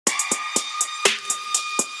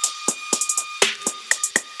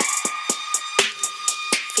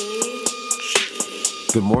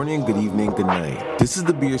Good morning, good evening, good night. This is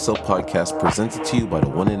the Be Yourself podcast presented to you by the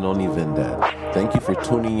one and only Vendad. Thank you for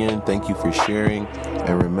tuning in, thank you for sharing,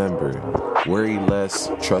 and remember, worry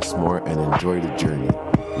less, trust more, and enjoy the journey.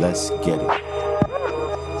 Let's get it.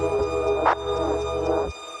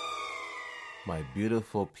 My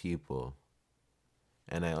beautiful people,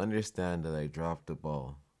 and I understand that I dropped the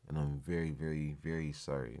ball, and I'm very, very, very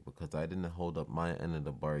sorry because I didn't hold up my end of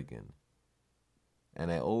the bargain. And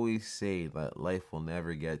I always say that life will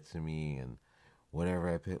never get to me, and whatever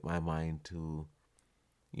I put my mind to,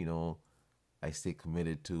 I stay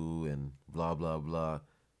committed to, and blah, blah, blah.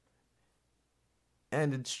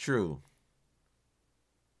 And it's true.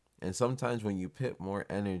 And sometimes when you put more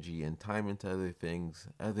energy and time into other things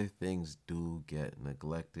do get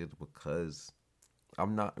neglected because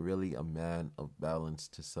I'm not really a man of balance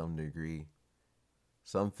to some degree.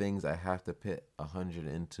 Some things I have to put 100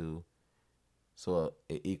 into. So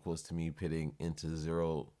it equals to me putting into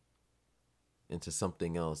 0 into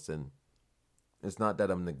something else. And it's not that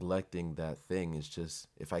I'm neglecting that thing. It's just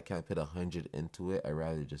if I can't put 100 into it, I'd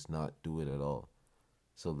rather just not do it at all.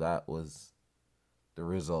 So that was the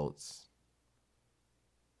results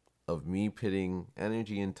of me putting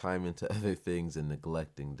energy and time into other things and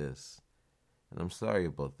neglecting this. And I'm sorry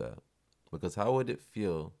about that. Because how would it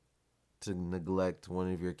feel to neglect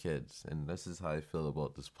one of your kids? And this is how I feel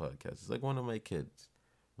about this podcast. It's like one of my kids.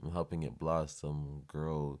 I'm helping it blossom,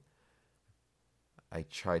 grow. I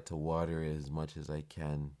try to water it as much as I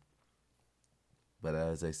can. But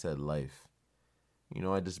as I said, life.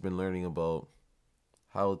 I just been learning about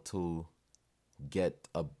how to get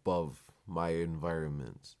above my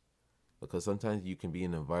environment. Because sometimes you can be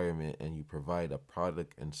in an environment and you provide a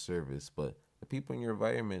product and service, but the people in your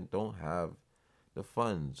environment don't have the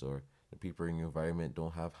funds, or the people in your environment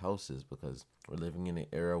don't have houses, because we're living in an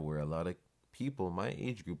era where a lot of people my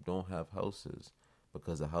age group don't have houses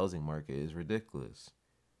because the housing market is ridiculous.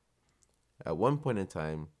 At one point in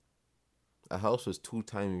time, a house was two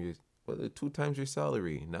times your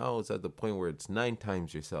salary. Now it's at the point where it's 9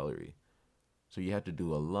 times your salary. So you have to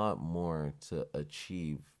do a lot more to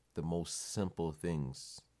achieve the most simple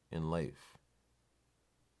things in life.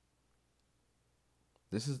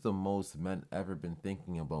 This is the most men ever been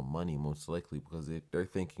thinking about money, most likely, because they're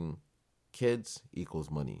thinking kids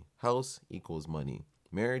equals money, house equals money,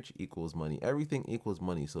 marriage equals money, everything equals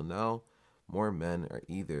money. So now more men are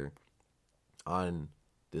either on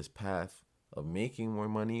this path of making more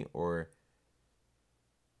money, or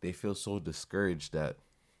they feel so discouraged that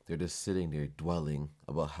they're just sitting there dwelling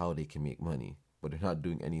about how they can make money, but they're not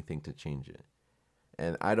doing anything to change it.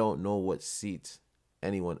 And I don't know what seat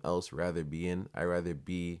anyone else rather be in. I rather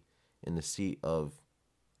be in the seat of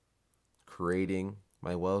creating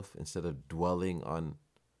my wealth instead of dwelling on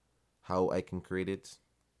how I can create it.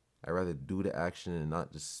 I rather do the action and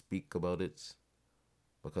not just speak about it,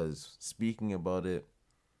 because speaking about it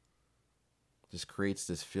just creates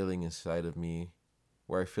this feeling inside of me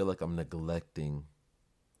where I feel like I'm neglecting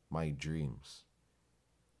my dreams.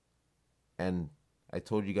 And I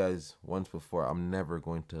told you guys once before, I'm never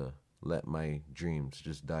going to let my dreams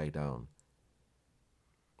just die down.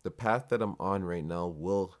 The path that I'm on right now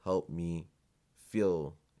will help me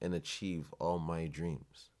feel and achieve all my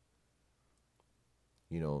dreams.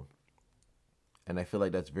 And I feel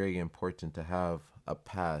like that's very important, to have a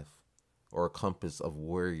path or a compass of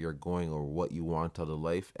where you're going or what you want out of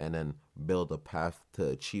life, and then build a path to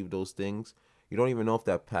achieve those things. You don't even know if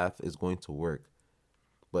that path is going to work.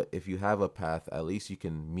 But if you have a path, at least you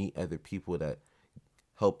can meet other people that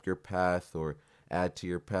help your path or add to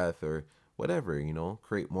your path or whatever,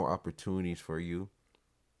 create more opportunities for you.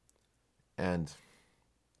 And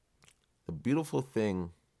the beautiful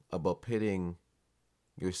thing about pitting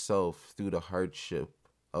yourself through the hardship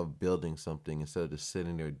of building something instead of just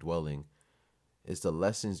sitting there dwelling is the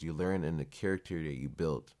lessons you learn and the character that you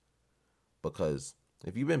build. Because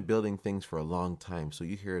if you've been building things for a long time, so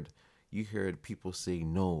you heard people say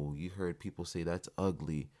no, you heard people say that's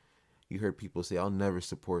ugly, you heard people say I'll never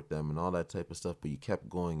support them and all that type of stuff, but you kept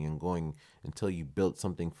going and going until you built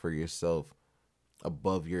something for yourself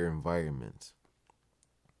above your environment.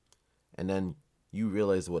 And then you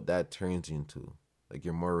realize what that turns you into. Like,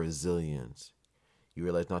 you're more resilient. You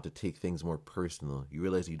realize not to take things more personal. You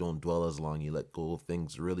realize you don't dwell as long. You let go of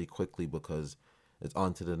things really quickly because it's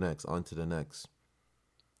on to the next, on to the next.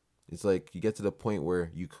 It's like you get to the point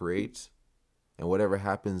where you create, and whatever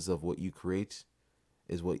happens of what you create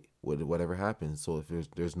is whatever happens. So if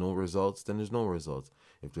there's no results, then there's no results.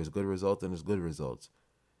 If there's good results, then there's good results.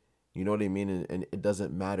 You know what I mean? And it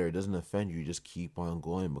doesn't matter. It doesn't offend you. You just keep on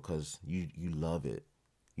going because you love it.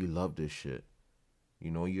 You love this shit.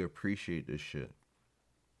 You appreciate this shit.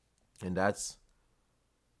 And that's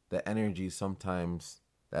the energy sometimes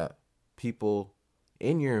that people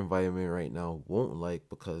in your environment right now won't like,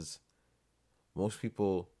 because most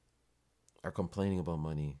people are complaining about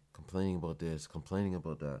money, complaining about this, complaining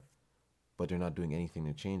about that, but they're not doing anything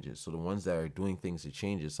to change it. So the ones that are doing things to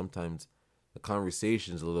change it, sometimes the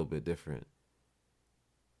conversation's a little bit different.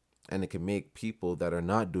 And it can make people that are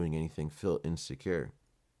not doing anything feel insecure.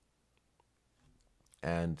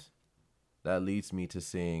 And that leads me to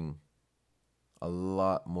saying a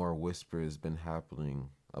lot more whispers been happening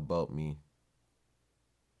about me.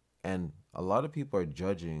 And a lot of people are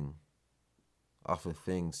judging off of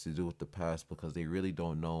things to do with the past because they really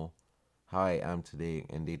don't know how I am today,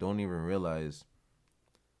 and they don't even realize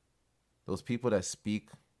those people that speak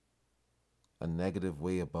a negative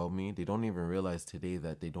way about me, they don't even realize today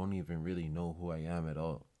that they don't even really know who I am at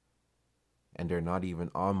all. And they're not even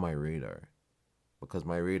on my radar, because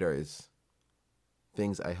my radar is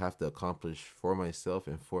things I have to accomplish for myself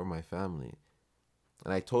and for my family.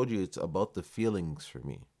 And I told you it's about the feelings for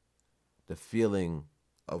me. The feeling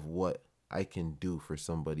of what I can do for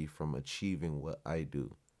somebody from achieving what I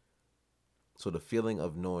do. So the feeling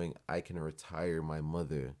of knowing I can retire my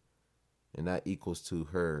mother, and that equals to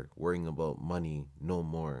her worrying about money no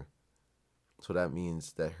more. So that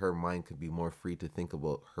means that her mind could be more free to think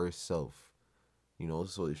about herself.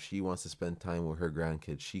 So if she wants to spend time with her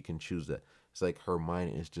grandkids, she can choose that. It's like her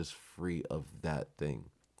mind is just free of that thing.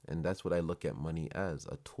 And that's what I look at money as,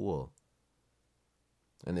 a tool.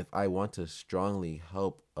 And if I want to strongly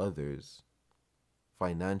help others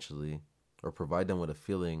financially, or provide them with a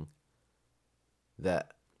feeling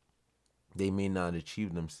that they may not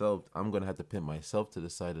achieve themselves, I'm going to have to put myself to the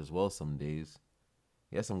side as well some days.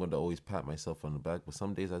 Yes, I'm going to always pat myself on the back, but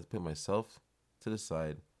some days I have to put myself to the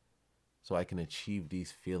side so I can achieve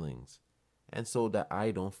these feelings. And so that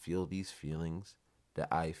I don't feel these feelings that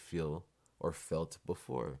I feel or felt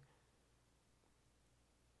before.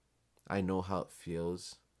 I know how it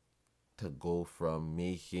feels to go from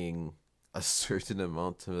making a certain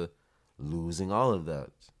amount to losing all of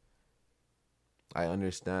that. I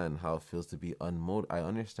understand how it feels to be unmotivated. I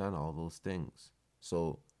understand all those things.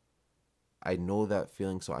 So I know that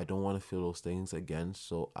feeling, so I don't want to feel those things again.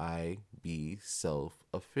 So I be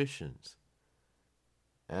self-efficient.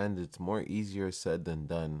 And it's more easier said than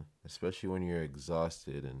done, especially when you're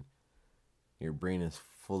exhausted and your brain is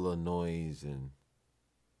full of noise,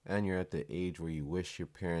 and you're at the age where you wish your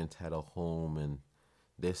parents had a home and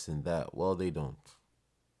this and that. Well, they don't.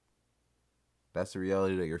 That's the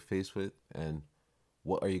reality that you're faced with, and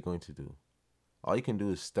what are you going to do? All you can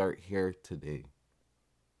do is start here today.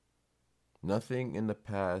 Nothing in the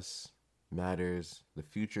past matters. The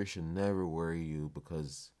future should never worry you,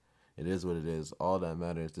 because it is what it is. All that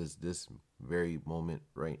matters is this very moment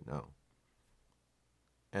right now.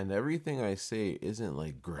 And everything I say isn't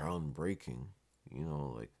like groundbreaking.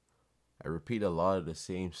 Like I repeat a lot of the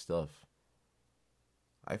same stuff.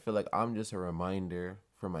 I feel like I'm just a reminder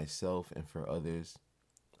for myself and for others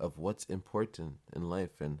of what's important in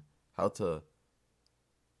life and how to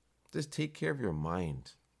just take care of your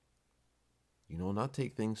mind. Not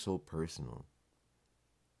take things so personal.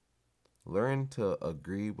 Learn to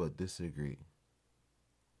agree but disagree.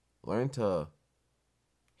 Learn to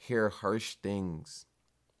hear harsh things,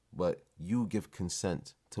 but you give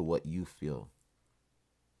consent to what you feel.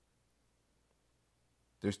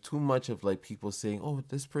 There's too much of like people saying, oh,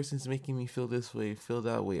 this person's making me feel this way, feel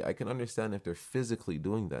that way. I can understand if they're physically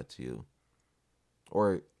doing that to you.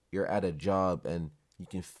 Or you're at a job and you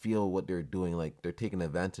can feel what they're doing, like they're taking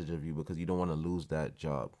advantage of you because you don't want to lose that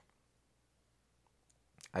job.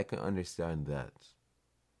 I can understand that.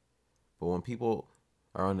 But when people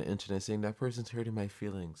are on the internet saying that person's hurting my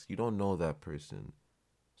feelings, you don't know that person.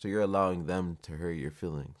 So you're allowing them to hurt your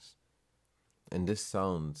feelings. And this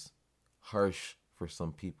sounds harsh for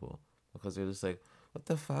some people because they're just like, what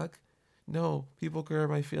the fuck? No, people can hurt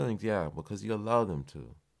my feelings. Yeah, because you allow them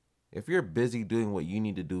to. If you're busy doing what you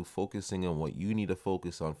need to do, focusing on what you need to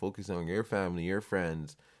focus on, focusing on your family, your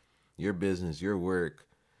friends, your business, your work,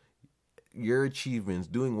 your achievements,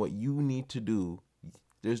 doing what you need to do,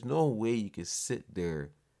 there's no way you can sit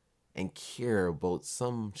there and care about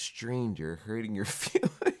some stranger hurting your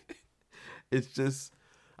feelings. It's just,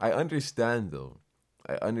 I understand though.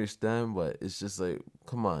 I understand, but it's just like,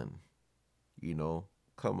 come on.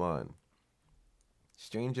 Come on.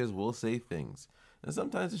 Strangers will say things. And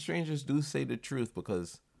sometimes the strangers do say the truth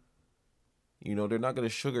because, they're not going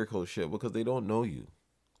to sugarcoat shit because they don't know you.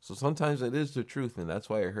 So sometimes it is the truth, and that's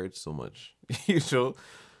why it hurts so much. So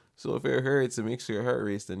if it hurts, it makes your heart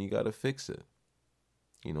race, then you got to fix it.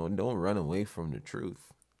 Don't run away from the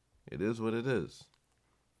truth. It is what it is.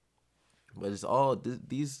 But it's all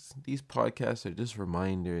these podcasts are just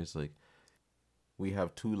reminders. Like, we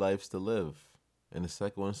have two lives to live, and the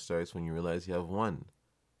second one starts when you realize you have one.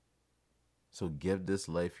 So give this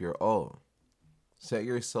life your all. Set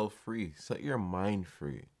yourself free. Set your mind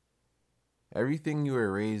free. Everything you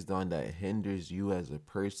were raised on that hinders you as a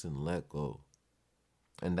person, let go.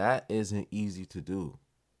 And that isn't easy to do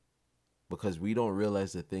because we don't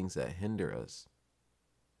realize the things that hinder us.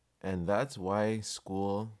 And that's why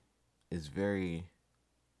school is very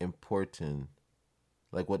important,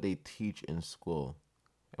 like what they teach in school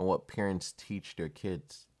and what parents teach their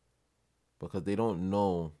kids, because they don't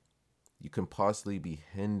know you can possibly be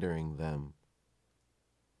hindering them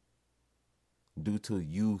due to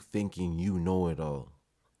you thinking you know it all.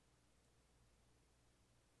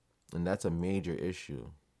 And that's a major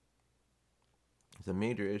issue. It's a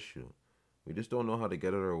major issue. We just don't know how to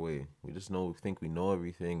get out of our way. We just think we know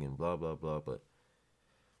everything and blah, blah, blah. But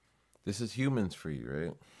this is humans for you,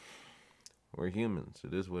 right? We're humans.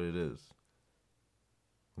 It is what it is.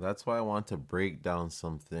 That's why I want to break down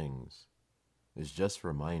some things. It's just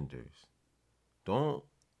reminders. Don't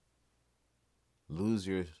lose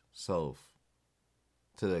yourself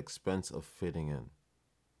to the expense of fitting in.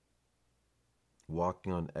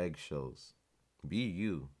 Walking on eggshells. Be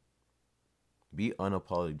you. Be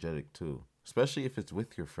unapologetic too. Especially if it's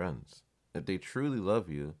with your friends. If they truly love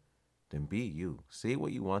you, then be you. Say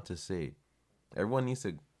what you want to say. Everyone needs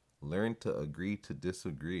to learn to agree to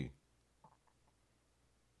disagree,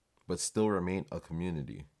 but still remain a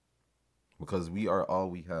community, because we are all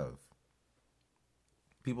we have.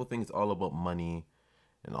 People think it's all about money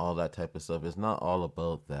and all that type of stuff. It's not all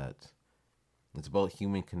about that. It's about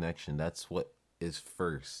human connection. That's what is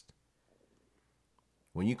first.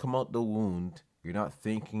 When you come out the wound, you're not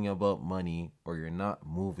thinking about money, or you're not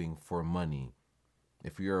moving for money.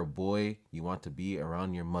 If you're a boy, you want to be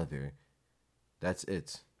around your mother. That's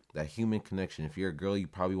it. That human connection. If you're a girl, you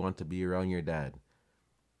probably want to be around your dad.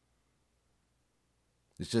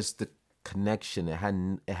 It's just the connection.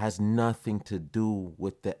 It has nothing to do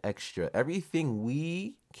with the extra. Everything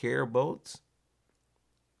we care about,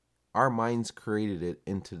 our minds created it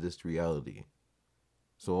into this reality.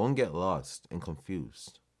 So don't get lost and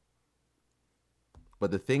confused. But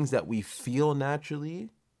the things that we feel naturally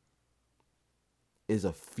is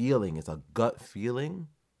a feeling. It's a gut feeling.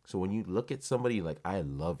 So when you look at somebody like, I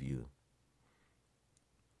love you,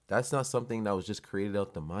 that's not something that was just created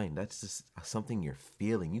out the mind. That's just something you're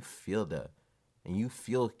feeling. You feel that. And you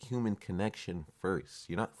feel human connection first.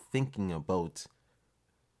 You're not thinking about,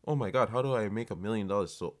 oh my God, how do I make $1 million?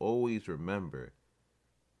 So always remember,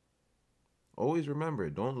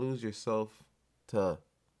 don't lose yourself to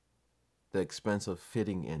the expense of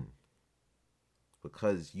fitting in.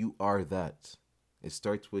 Because you are that. It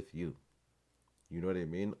starts with you. You know what I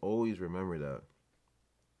mean? Always remember that.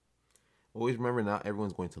 Always remember, not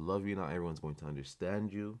everyone's going to love you. Not everyone's going to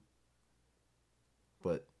understand you.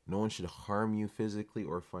 But no one should harm you physically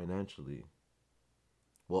or financially.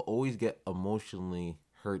 We'll always get emotionally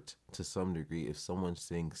hurt to some degree if someone's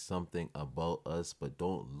saying something about us, but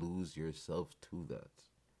don't lose yourself to that.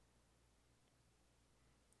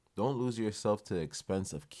 Don't lose yourself to the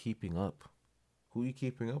expense of keeping up. Who are you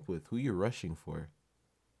keeping up with? Who are you rushing for?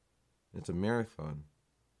 It's a marathon.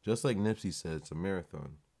 Just like Nipsey said, it's a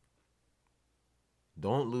marathon.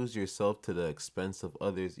 Don't lose yourself to the expense of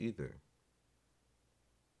others either.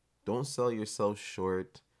 Don't sell yourself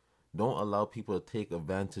short. Don't allow people to take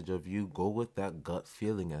advantage of you. Go with that gut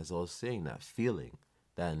feeling, as I was saying, that feeling,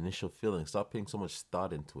 that initial feeling. Stop putting so much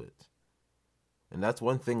thought into it. And that's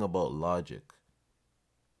one thing about logic.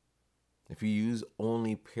 If you use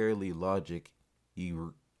only purely logic,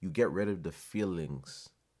 you get rid of the feelings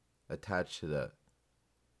attached to that,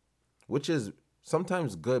 which is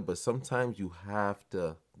sometimes good, but sometimes you have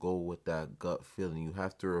to go with that gut feeling. You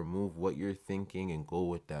have to remove what you're thinking and go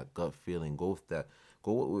with that gut feeling. Go with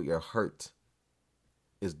what your heart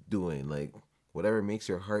is doing, like whatever makes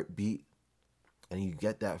your heart beat, and you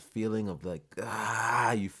get that feeling of like,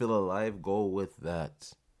 you feel alive. Go with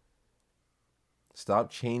that.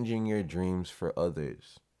 Stop changing your dreams for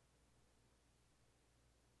others.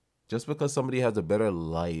 Just because somebody has a better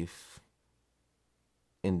life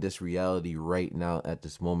in this reality right now at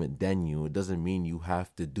this moment than you, it doesn't mean you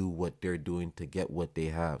have to do what they're doing to get what they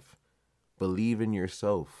have. Believe in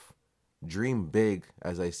yourself. Dream big.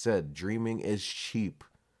 As I said, dreaming is cheap.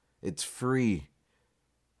 It's free.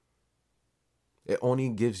 It only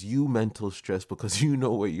gives you mental stress because you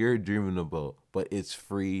know what you're dreaming about. But it's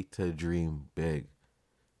free to dream big.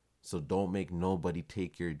 So don't make nobody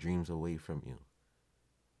take your dreams away from you.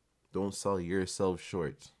 Don't sell yourself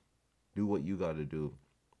short. Do what you gotta do.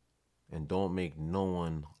 And don't make no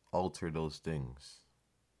one alter those things.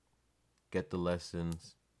 Get the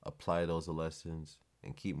lessons, apply those lessons,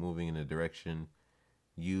 and keep moving in the direction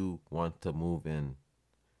you want to move in.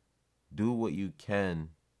 Do what you can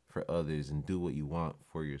for others and do what you want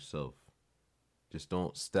for yourself. Just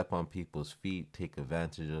don't step on people's feet, take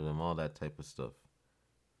advantage of them, all that type of stuff.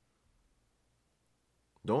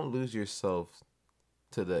 Don't lose yourself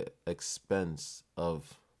to the expense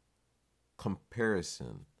of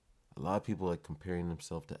comparison. A lot of people like comparing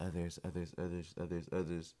themselves to others,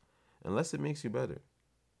 unless it makes you better.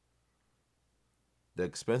 The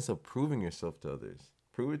expense of proving yourself to others.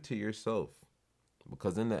 Prove it to yourself.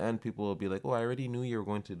 Because in the end, people will be like, oh, I already knew you were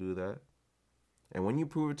going to do that. And when you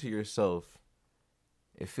prove it to yourself,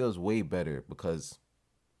 it feels way better because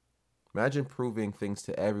imagine proving things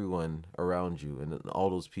to everyone around you and then all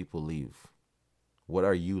those people leave. What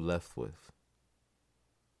are you left with?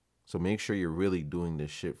 So make sure you're really doing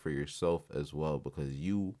this shit for yourself as well because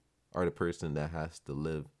you are the person that has to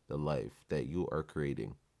live the life that you are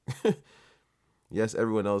creating. Yes,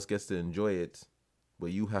 everyone else gets to enjoy it,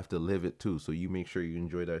 but you have to live it too. So you make sure you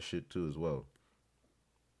enjoy that shit too as well.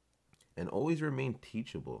 And always remain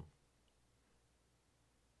teachable.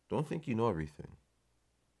 Don't think you know everything.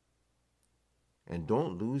 And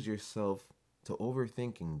don't lose yourself to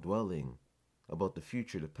overthinking, dwelling about the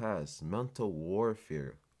future, the past, mental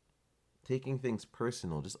warfare, taking things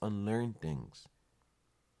personal, just unlearn things.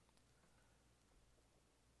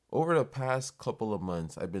 Over the past couple of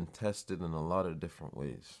months, I've been tested in a lot of different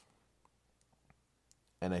ways.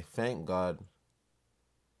 And I thank God.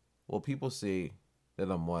 Well, people say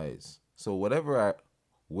that I'm wise. So whatever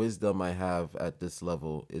wisdom I have at this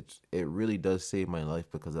level, it really does save my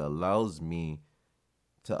life because it allows me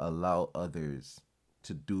to allow others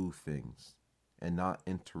to do things and not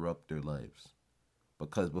interrupt their lives.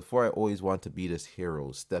 Because before I always want to be this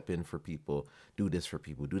hero, step in for people, do this for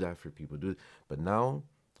people, do that for people, but now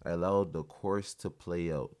I allow the course to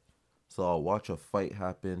play out. So I'll watch a fight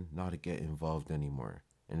happen, not to get involved anymore,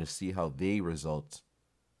 and to see how they result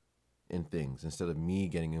in things instead of me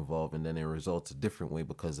getting involved and then it results a different way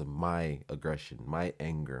because of my aggression, my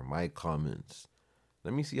anger, my comments.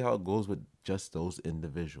 Let me see how it goes with just those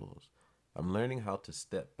individuals. I'm learning how to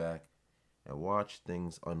step back and watch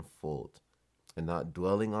things unfold and not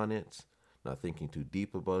dwelling on it, not thinking too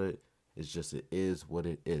deep about it. It's just it is what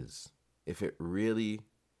it is. If it really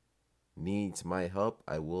needs my help,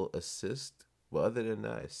 I will assist. But other than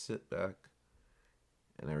that, I sit back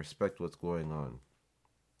and I respect what's going on.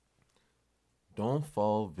 Don't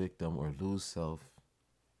fall victim or lose self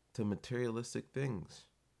to materialistic things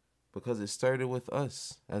because it started with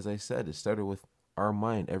us. As I said, it started with our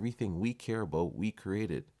mind. Everything we care about, we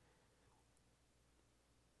created.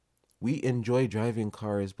 We enjoy driving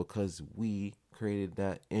cars because we created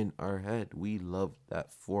that in our head. We love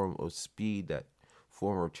that form of speed, that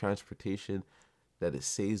form of transportation, that it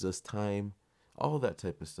saves us time, all that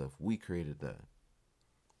type of stuff. We created that.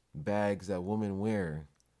 Bags that women wear,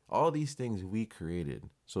 all these things we created.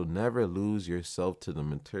 So never lose yourself to the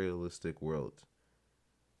materialistic world.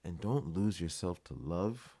 And don't lose yourself to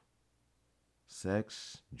love,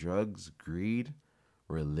 sex, drugs, greed,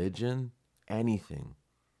 religion, anything.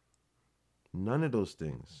 None of those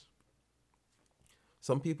things.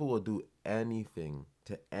 Some people will do anything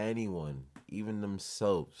to anyone, even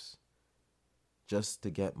themselves, just to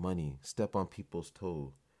get money, step on people's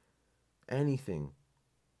toe. Anything.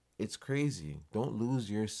 It's crazy. Don't lose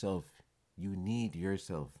yourself. You need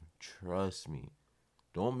yourself. Trust me.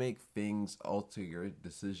 Don't make things alter your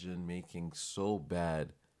decision making so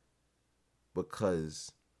bad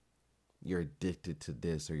because you're addicted to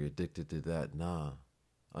this or you're addicted to that. Nah.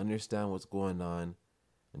 Understand what's going on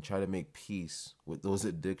and try to make peace with those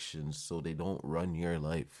addictions so they don't run your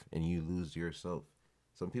life and you lose yourself.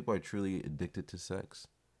 Some people are truly addicted to sex.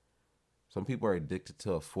 Some people are addicted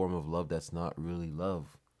to a form of love that's not really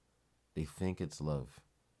love. They think it's love.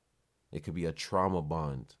 It could be a trauma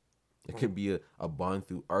bond. It could be a bond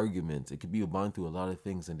through arguments. It could be a bond through a lot of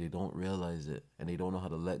things and they don't realize it and they don't know how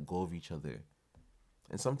to let go of each other.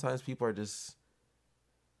 And sometimes people are just,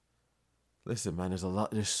 listen, man,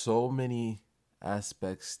 there's so many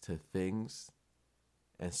aspects to things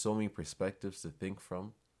and so many perspectives to think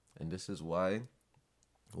from. And this is why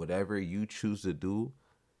whatever you choose to do,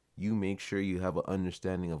 you make sure you have an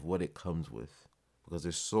understanding of what it comes with. Because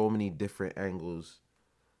there's so many different angles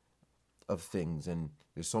of things and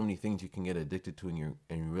there's so many things you can get addicted to and you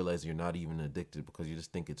realize you're not even addicted because you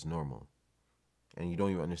just think it's normal. And you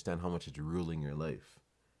don't even understand how much it's ruling your life.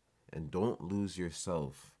 And don't lose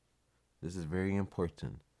yourself. This is very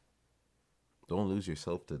important. Don't lose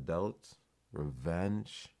yourself to doubt,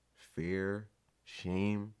 revenge, fear,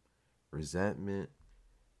 shame, resentment,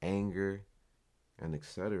 anger, and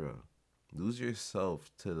etc. Lose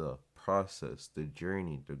yourself to the process, the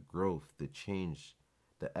journey, the growth, the change,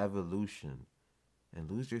 the evolution, and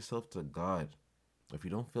lose yourself to God. If you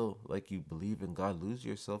don't feel like you believe in God, lose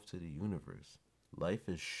yourself to the universe. Life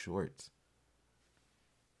is short.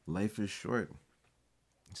 Life is short.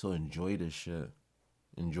 So enjoy this shit.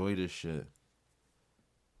 Enjoy this shit.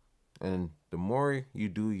 And the more you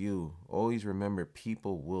do you, always remember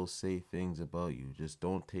people will say things about you. Just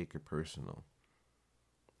don't take it personal.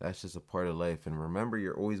 That's just a part of life. And remember,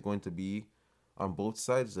 you're always going to be on both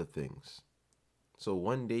sides of things. So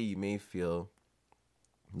one day you may feel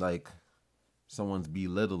like someone's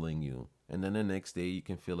belittling you. And then the next day you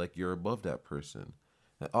can feel like you're above that person.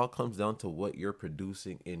 It all comes down to what you're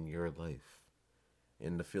producing in your life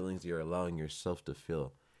and the feelings you're allowing yourself to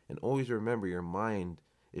feel. And always remember, your mind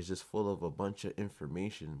is just full of a bunch of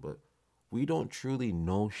information, but we don't truly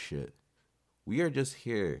know shit. We are just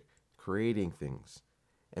here creating things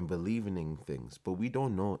and believing in things, but we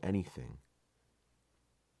don't know anything.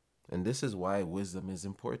 And this is why wisdom is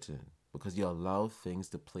important, because you allow things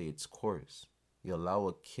to play its course. You allow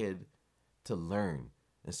a kid to learn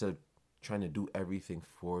instead of trying to do everything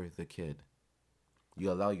for the kid.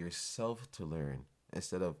 You allow yourself to learn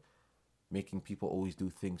instead of making people always do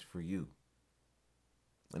things for you.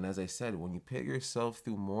 And as I said, when you put yourself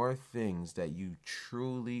through more things that you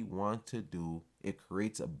truly want to do, it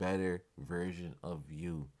creates a better version of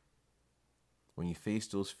you. When you face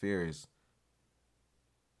those fears,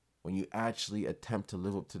 when you actually attempt to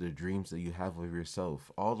live up to the dreams that you have of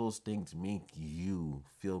yourself, all those things make you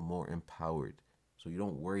feel more empowered. So you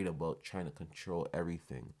don't worry about trying to control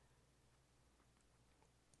everything.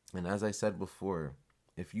 And as I said before,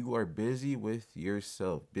 if you are busy with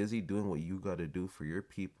yourself, busy doing what you got to do for your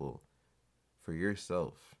people, for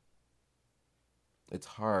yourself, it's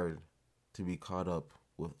hard to be caught up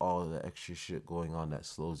with all the extra shit going on that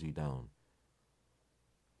slows you down.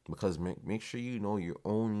 Because make sure you know you're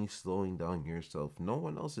only slowing down yourself. No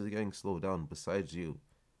one else is getting slowed down besides you.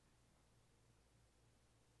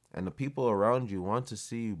 And the people around you want to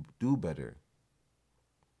see you do better.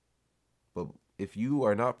 But if you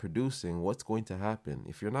are not producing, what's going to happen?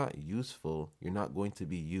 If you're not useful, you're not going to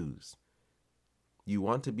be used. You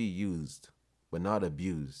want to be used, but not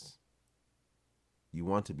abused. You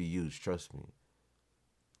want to be used, trust me.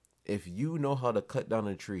 If you know how to cut down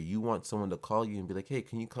a tree, you want someone to call you and be like, hey,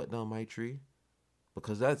 can you cut down my tree?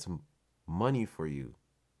 Because that's money for you.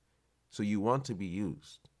 So you want to be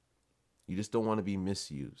used. You just don't want to be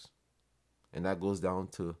misused. And that goes down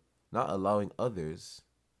to not allowing others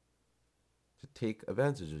to take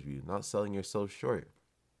advantage of you, not selling yourself short.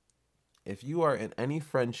 If you are in any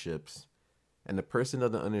friendships and the person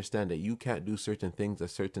doesn't understand that you can't do certain things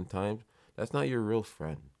at certain times, that's not your real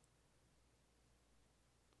friend.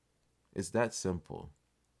 It's that simple.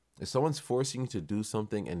 If someone's forcing you to do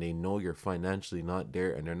something and they know you're financially not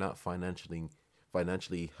there and they're not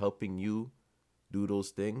financially helping you do those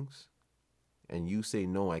things, and you say,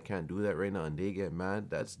 no, I can't do that right now, and they get mad,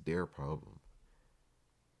 that's their problem.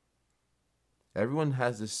 Everyone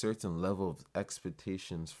has this certain level of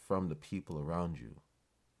expectations from the people around you.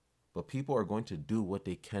 But people are going to do what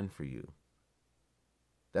they can for you.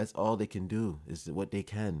 That's all they can do, is what they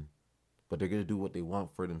can. But they're going to do what they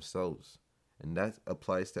want for themselves. And that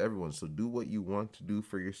applies to everyone. So do what you want to do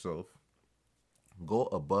for yourself. Go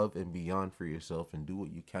above and beyond for yourself and do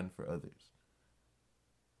what you can for others.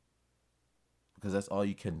 Because that's all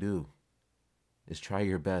you can do, is try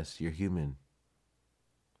your best. You're human.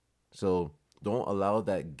 So don't allow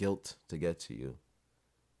that guilt to get to you.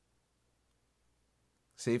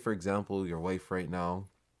 Say, for example, your wife right now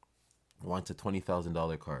wants a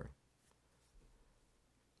 $20,000 car.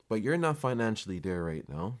 But you're not financially there right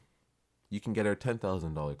now. You can get her a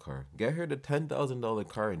 $10,000 car. Get her the $10,000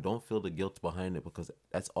 car and don't feel the guilt behind it, because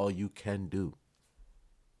that's all you can do.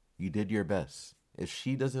 You did your best. If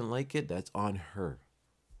she doesn't like it, that's on her.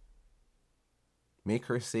 Make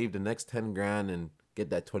her save the next 10 grand and get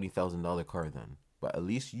that $20,000 car then. But at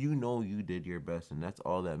least you know you did your best, and that's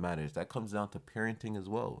all that matters. That comes down to parenting as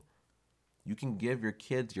well. You can give your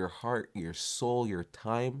kids your heart, your soul, your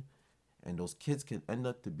time, and those kids can end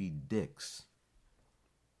up to be dicks.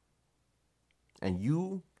 And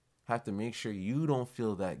you have to make sure you don't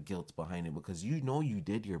feel that guilt behind it, because you know you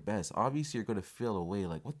did your best. Obviously, you're going to feel a way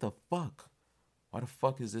like, what the fuck? Why the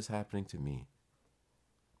fuck is this happening to me?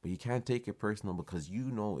 But you can't take it personal, because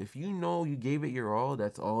you know, if you know you gave it your all,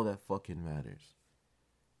 that's all that fucking matters.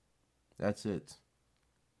 That's it.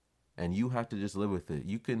 And you have to just live with it.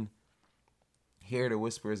 You can hear the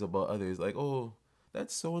whispers about others like, oh,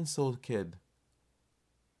 That's so and so kid.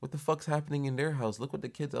 What the fuck's happening in their house? Look what the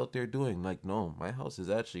kids out there doing. Like, no, my house is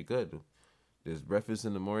actually good. There's breakfast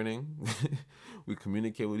in the morning. We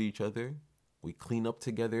communicate with each other. We clean up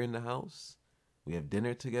together in the house. We have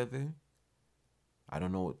dinner together. I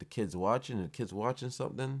don't know what the kids watching. The kids watching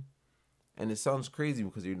something, and it sounds crazy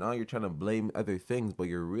because you're trying to blame other things, but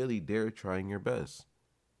you're really there trying your best,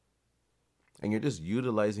 and you're just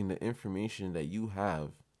utilizing the information that you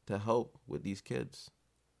have to help with these kids.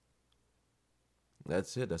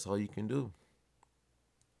 That's it. That's all you can do.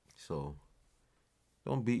 So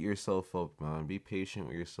don't beat yourself up, man. Be patient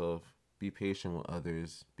with yourself. Be patient with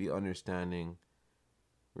others. Be understanding.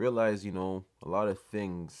 Realize, a lot of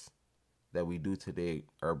things that we do today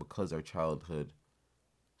are because our childhood.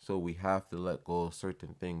 So we have to let go of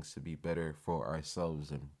certain things to be better for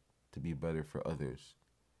ourselves and to be better for others.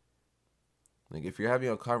 Like if you're having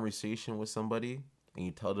a conversation with somebody and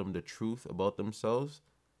you tell them the truth about themselves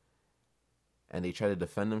and they try to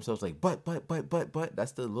defend themselves like, but,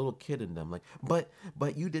 that's the little kid in them. Like, but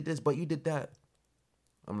you did this, but you did that.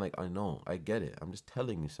 I'm like, I know, I get it. I'm just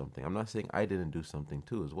telling you something. I'm not saying I didn't do something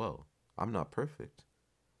too as well. I'm not perfect.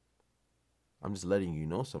 I'm just letting you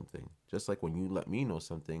know something. Just like when you let me know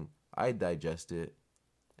something, I digest it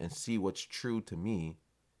and see what's true to me,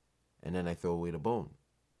 and then I throw away the bone.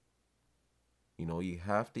 You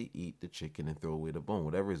have to eat the chicken and throw away the bone.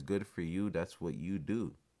 Whatever is good for you, that's what you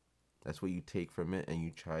do. That's what you take from it, and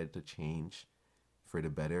you try to change for the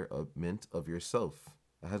betterment of yourself.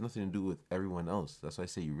 It has nothing to do with everyone else. That's why I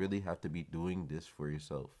say you really have to be doing this for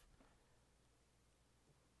yourself.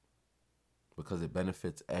 Because it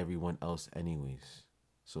benefits everyone else anyways.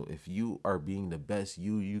 So if you are being the best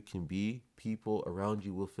you can be, people around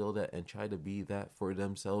you will feel that and try to be that for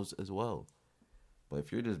themselves as well. But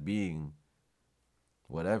if you're just being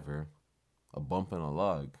whatever, a bump in a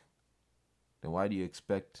log, then why do you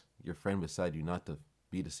expect your friend beside you not to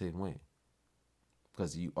be the same way?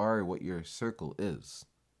 Because you are what your circle is.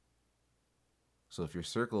 So if your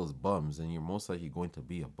circle is bums, then you're most likely going to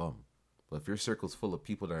be a bum. But if your circle's full of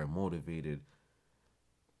people that are motivated,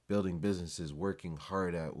 building businesses, working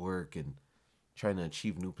hard at work, and trying to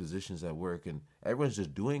achieve new positions at work, and everyone's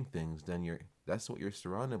just doing things, then that's what you're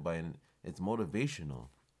surrounded by, and it's motivational.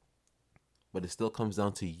 But it still comes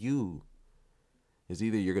down to you. It's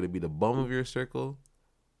either you're gonna be the bum of your circle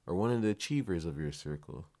or one of the achievers of your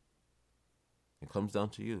circle. It comes down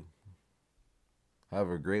to you. Have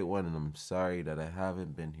a great one, and I'm sorry that I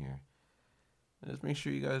haven't been here. And just make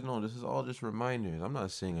sure you guys know this is all just reminders. I'm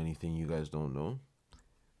not saying anything you guys don't know.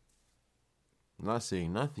 I'm not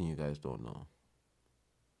saying nothing you guys don't know.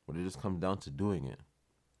 But it just comes down to doing it.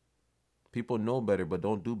 People know better but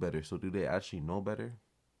don't do better. So do they actually know better?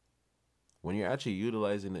 When you're actually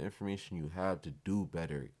utilizing the information you have to do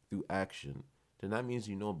better through action, then that means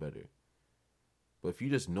you know better. But if you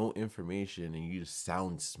just know information and you just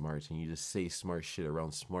sound smart and you just say smart shit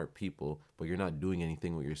around smart people, but you're not doing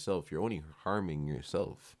anything with yourself, you're only harming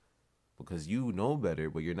yourself. Because you know better,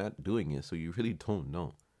 but you're not doing it, so you really don't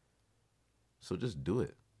know. So just do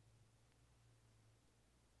it.